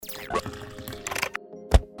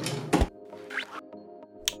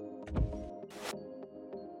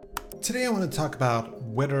Today I want to talk about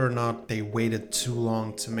whether or not they waited too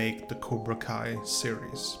long to make the Cobra Kai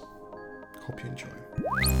series. Hope you enjoy.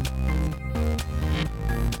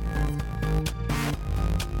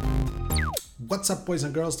 What's up, boys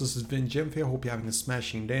and girls? This is Vin Jim here. Hope you're having a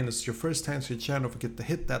smashing day, and if it's your first time to the channel, don't forget to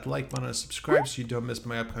hit that like button and subscribe so you don't miss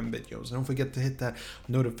my upcoming videos. And don't forget to hit that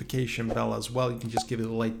notification bell as well. You can just give it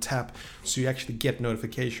a light tap so you actually get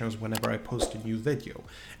notifications whenever I post a new video.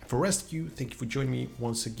 And for the rest of you, thank you for joining me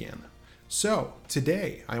once again. So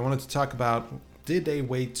today I wanted to talk about, did they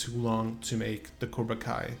wait too long to make the Cobra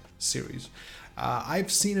Kai series?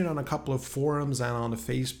 I've seen it on a couple of forums and on the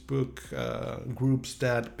Facebook groups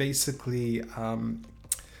that basically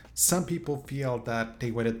some people feel that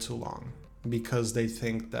they waited too long because they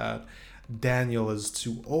think that Daniel is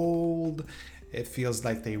too old. It feels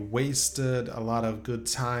like they wasted a lot of good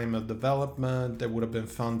time of development. It would have been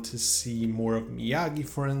fun to see more of Miyagi,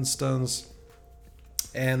 for instance.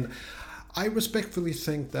 And I respectfully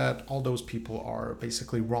think that all those people are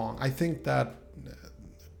basically wrong. I think that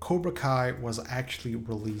Cobra Kai was actually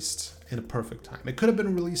released in a perfect time. It could have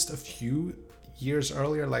been released a few years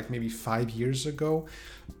earlier, like maybe 5 years ago,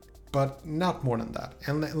 but not more than that.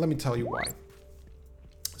 And let me tell you why.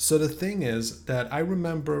 So the thing is that I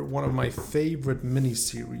remember one of my favorite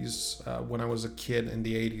miniseries when I was a kid in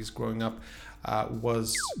the 80s growing up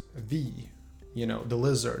was V. You know, the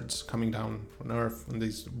lizards coming down on Earth in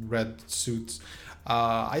these red suits.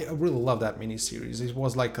 I really love that miniseries. It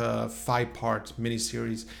was like a 5-part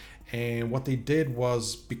miniseries, and what they did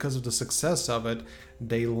was, because of the success of it,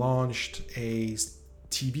 they launched a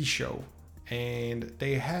TV show, and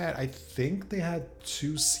they had, I think they had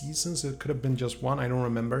 2 seasons. It could have been just 1, I don't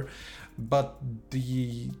remember. But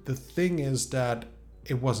the thing is that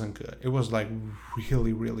it wasn't good. It was like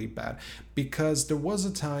really bad, because there was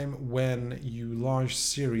a time when you launched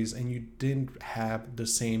series and you didn't have the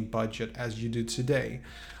same budget as you do today.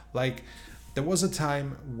 Like, there was a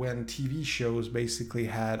time when TV shows basically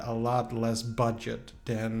had a lot less budget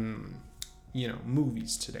than, you know,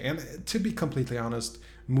 movies today. And to be completely honest,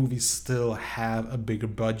 movies still have a bigger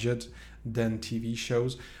budget than TV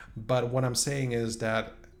shows. But what I'm saying is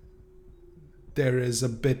that there is a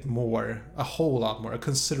bit more, a whole lot more, a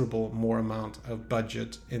considerable more amount of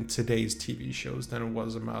budget in today's TV shows than it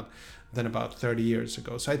was about 30 years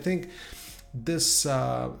ago. So I think this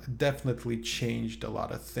definitely changed a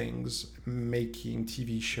lot of things, making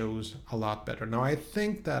TV shows a lot better. Now, I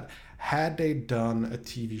think that had they done a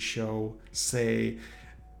TV show, say,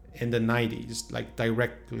 in the 90s, like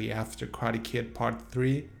directly after Karate Kid Part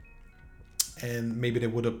 3, and maybe they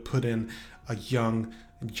would have put in a young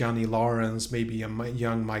Johnny Lawrence, maybe a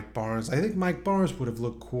young Mike Barnes. I think Mike Barnes would have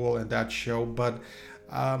looked cool in that show, but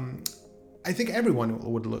I think everyone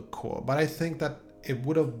would look cool. But I think that it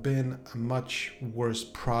would have been a much worse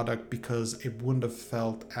product because it wouldn't have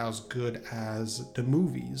felt as good as the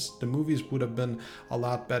movies. The movies would have been a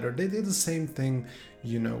lot better. They did the same thing,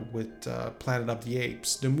 you know, with Planet of the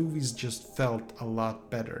Apes. The movies just felt a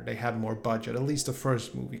lot better. They had more budget, at least the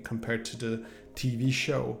first movie, compared to the TV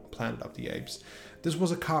show Planet of the Apes. This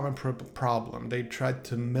was a common problem. They tried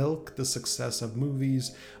to milk the success of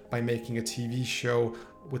movies by making a TV show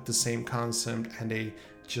with the same concept, and they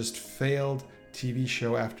just failed TV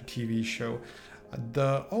show after TV show.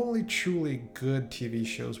 The only truly good TV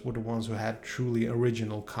shows were the ones who had truly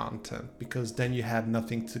original content, because then you had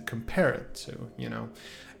nothing to compare it to, you know.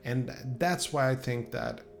 And that's why I think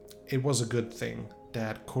that it was a good thing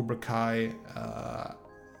that Cobra Kai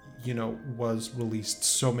you know, was released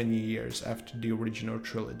so many years after the original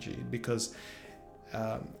trilogy, because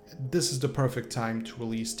this is the perfect time to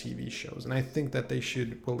release TV shows. And I think that they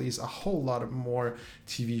should release a whole lot of more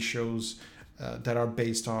TV shows that are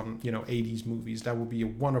based on, you know, 80s movies. That would be a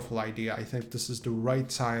wonderful idea. I think this is the right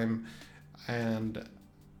time, and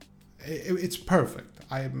it's perfect.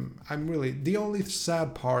 I'm really, the only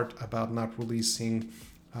sad part about not releasing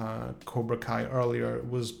Cobra Kai earlier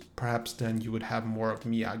was perhaps then you would have more of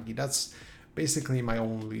Miyagi. That's basically my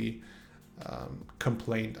only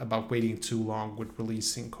complaint about waiting too long with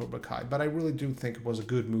releasing Cobra Kai. But I really do think it was a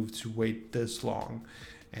good move to wait this long.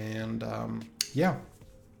 And yeah,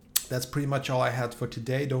 that's pretty much all I had for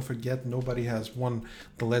today. Don't forget, nobody has won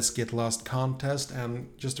the Let's Get Lost contest. And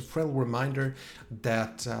just a friendly reminder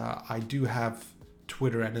that I do have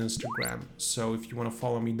Twitter and Instagram. So if you want to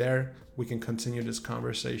follow me there, we can continue this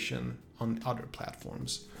conversation on other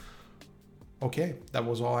platforms. Okay, that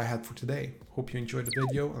was all I had for today. Hope you enjoyed the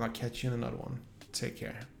video, and I'll catch you in another one. Take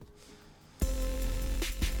care.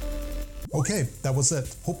 Okay, that was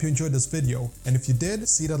it. Hope you enjoyed this video. And if you did,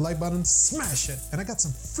 see that like button, smash it. And I got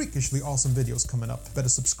some freakishly awesome videos coming up. Better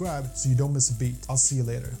subscribe so you don't miss a beat. I'll see you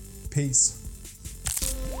later. Peace.